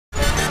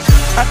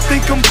I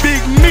think I'm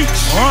Big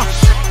Meech,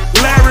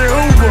 Larry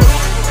Hoover,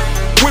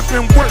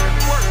 whipping work,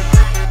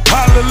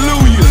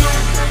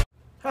 hallelujah.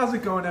 How's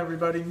it going,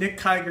 everybody? Nick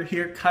Kiger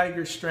here,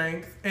 Kiger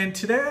Strength, and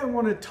today I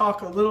want to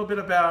talk a little bit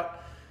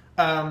about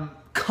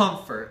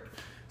comfort.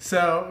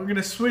 So we're going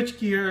to switch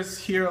gears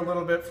here a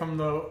little bit from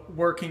the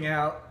working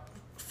out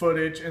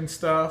footage and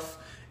stuff,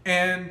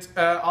 and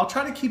I'll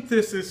try to keep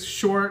this as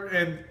short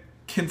and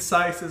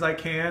concise as I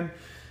can.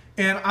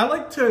 And I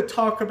like to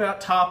talk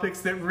about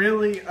topics that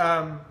really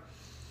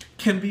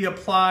can be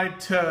applied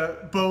to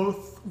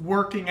both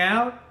working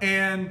out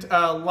and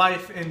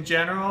life in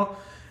general.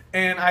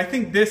 And I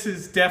think this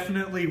is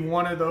definitely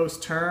one of those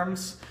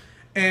terms.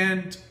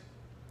 And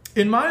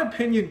in my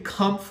opinion,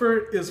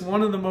 comfort is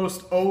one of the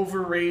most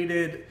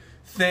overrated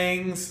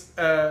things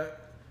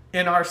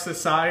in our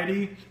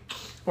society,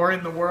 or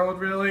in the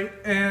world really.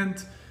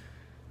 And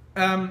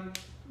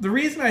the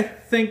reason I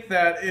think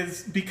that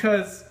is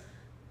because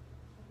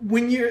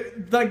when you're,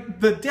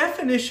 like, the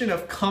definition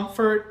of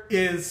comfort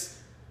is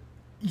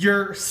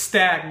you're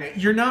stagnant.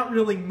 You're not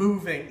really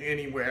moving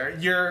anywhere.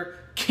 You're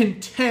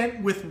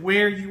content with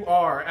where you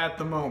are at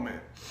the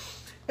moment.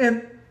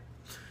 And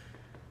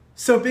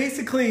so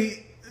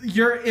basically,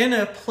 you're in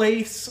a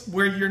place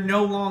where you're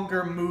no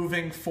longer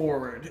moving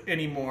forward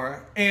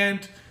anymore.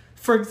 And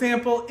for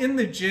example, in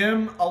the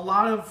gym, a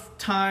lot of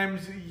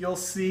times you'll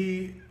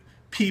see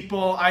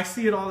people, I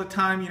see it all the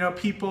time, you know,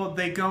 people,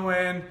 they go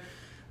in,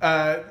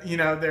 you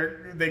know,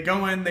 they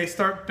go in, they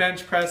start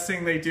bench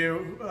pressing, they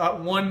do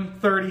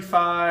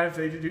 135,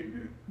 they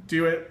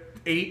do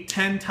it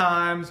 8-10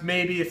 times.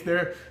 Maybe if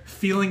they're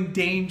feeling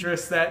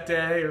dangerous that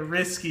day or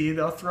risky,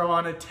 they'll throw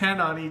on a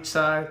 10 on each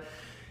side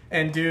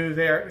and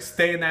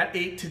stay in that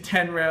 8 to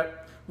 10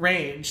 rep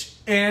range.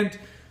 And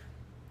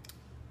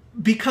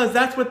because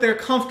that's what they're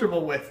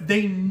comfortable with,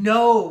 they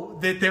know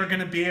that they're going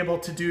to be able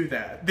to do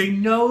that. They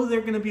know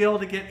they're going to be able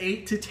to get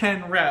 8 to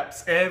 10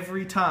 reps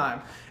every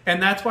time.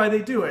 And that's why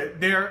they do it.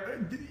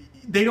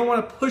 They don't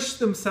want to push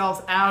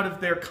themselves out of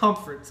their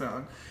comfort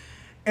zone.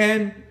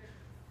 And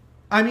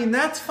I mean,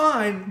 that's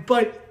fine,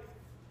 but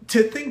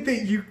to think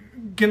that you're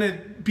going to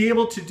be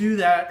able to do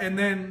that and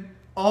then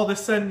all of a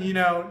sudden, you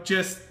know,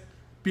 just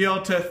be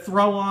able to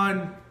throw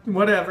on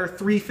whatever,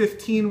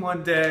 315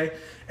 one day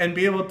and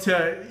be able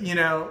to, you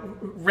know,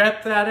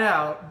 rep that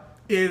out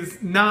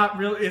is not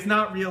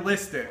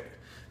realistic,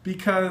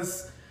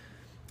 because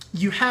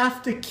you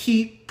have to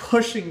keep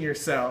pushing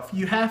yourself.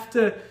 You have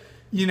to,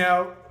 you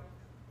know,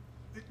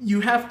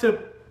 you have to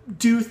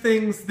do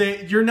things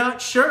that you're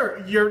not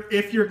sure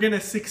if you're going to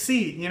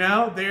succeed. You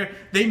know,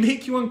 they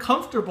make you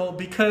uncomfortable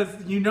because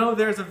you know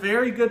there's a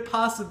very good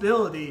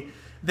possibility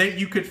that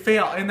you could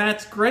fail, and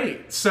that's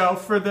great. So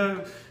for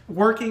the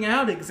working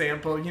out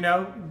example, you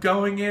know,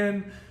 going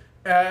in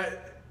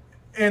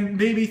and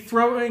maybe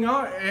throwing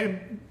on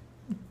and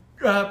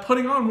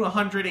putting on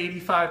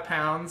 185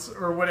 pounds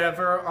or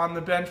whatever on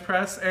the bench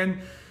press and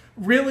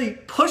really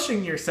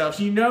pushing yourself.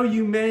 You know,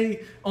 you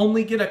may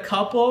only get a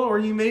couple or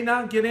you may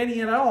not get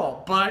any at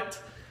all,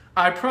 but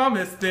I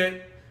promise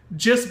that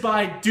just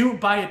by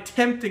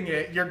attempting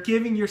it, you're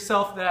giving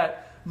yourself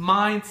that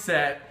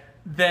mindset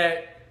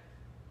that,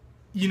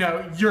 you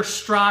know, you're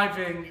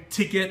striving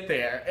to get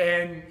there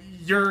and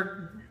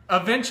you're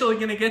eventually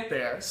going to get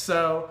there.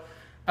 So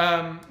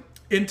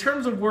in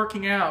terms of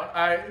working out,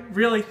 I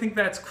really think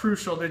that's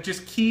crucial to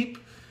just keep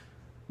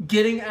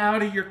getting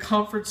out of your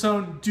comfort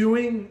zone,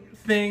 doing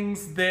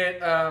things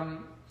that,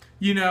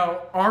 you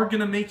know, are going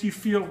to make you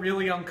feel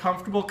really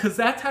uncomfortable, because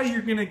that's how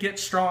you're going to get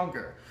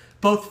stronger,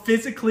 both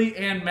physically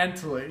and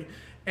mentally.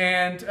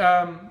 And,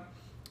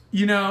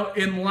 you know,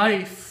 in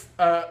life,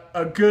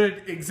 a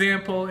good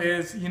example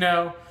is, you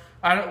know,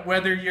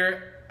 whether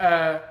you're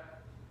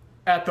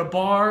at the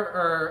bar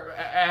or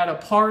at a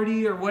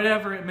party or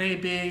whatever it may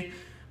be,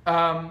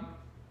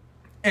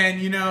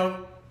 and, you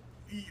know,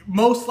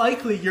 most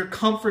likely your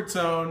comfort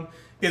zone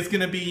is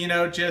going to be, you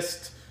know,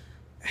 just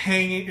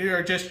hanging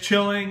or just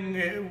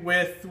chilling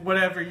with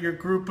whatever your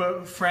group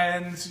of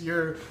friends,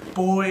 your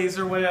boys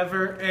or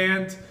whatever,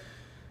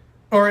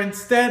 or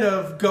instead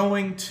of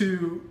going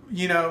to,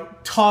 you know,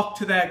 talk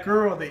to that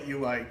girl that you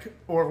like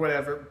or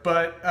whatever.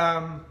 But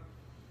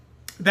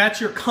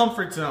that's your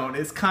comfort zone,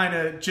 is kind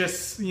of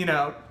just, you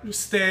know,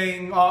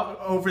 staying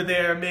over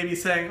there, maybe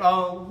saying,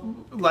 oh,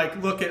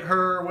 like, look at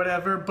her or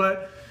whatever.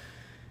 But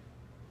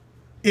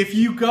if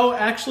you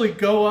actually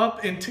go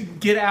up and to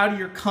get out of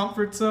your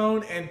comfort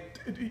zone and,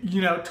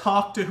 you know,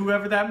 talk to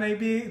whoever that may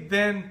be,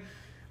 then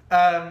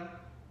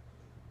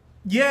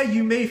yeah,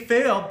 you may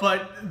fail,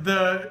 but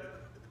the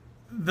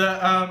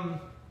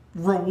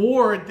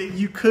reward that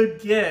you could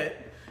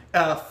get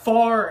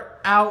far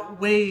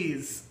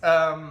outweighs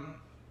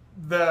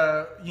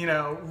the, you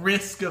know,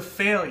 risk of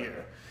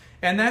failure.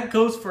 And that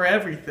goes for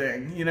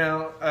everything, you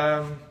know.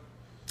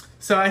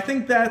 So I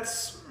think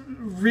that's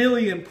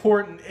really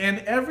important, and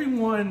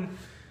everyone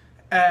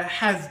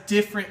has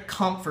different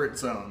comfort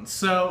zones.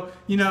 So,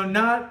 you know,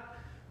 not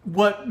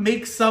what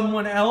makes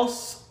someone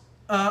else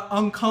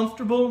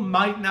uncomfortable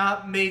might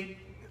not make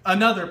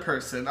another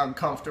person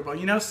uncomfortable,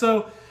 you know.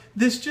 So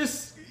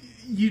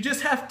you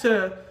just have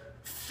to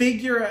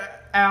figure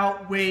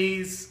out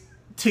ways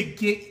to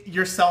get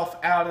yourself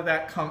out of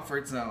that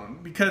comfort zone,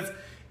 because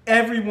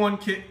everyone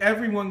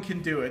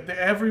can do it.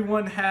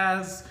 Everyone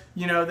has,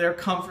 you know, their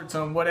comfort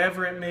zone,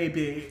 whatever it may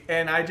be.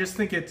 And I just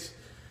think it's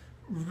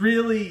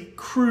really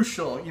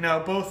crucial, you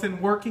know, both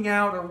in working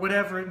out or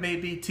whatever it may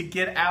be, to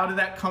get out of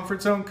that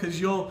comfort zone, because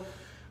you'll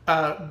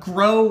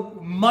grow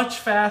much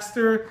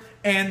faster,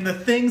 and the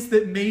things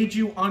that made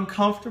you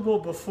uncomfortable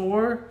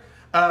before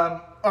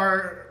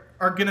are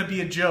going to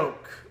be a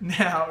joke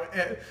now,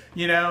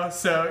 you know.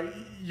 So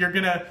you're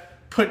going to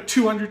put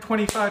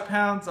 225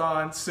 pounds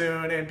on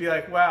soon and be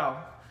like,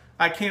 wow,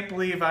 I can't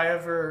believe I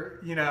ever,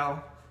 you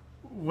know,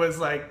 was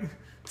like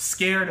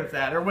scared of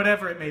that, or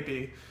whatever it may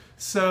be.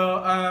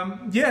 So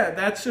yeah,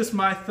 that's just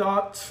my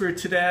thoughts for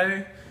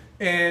today,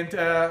 and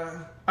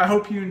I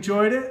hope you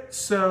enjoyed it.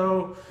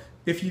 So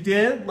if you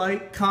did,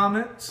 like,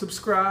 comment,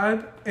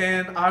 subscribe,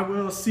 and I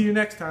will see you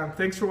next time.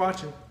 Thanks for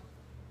watching.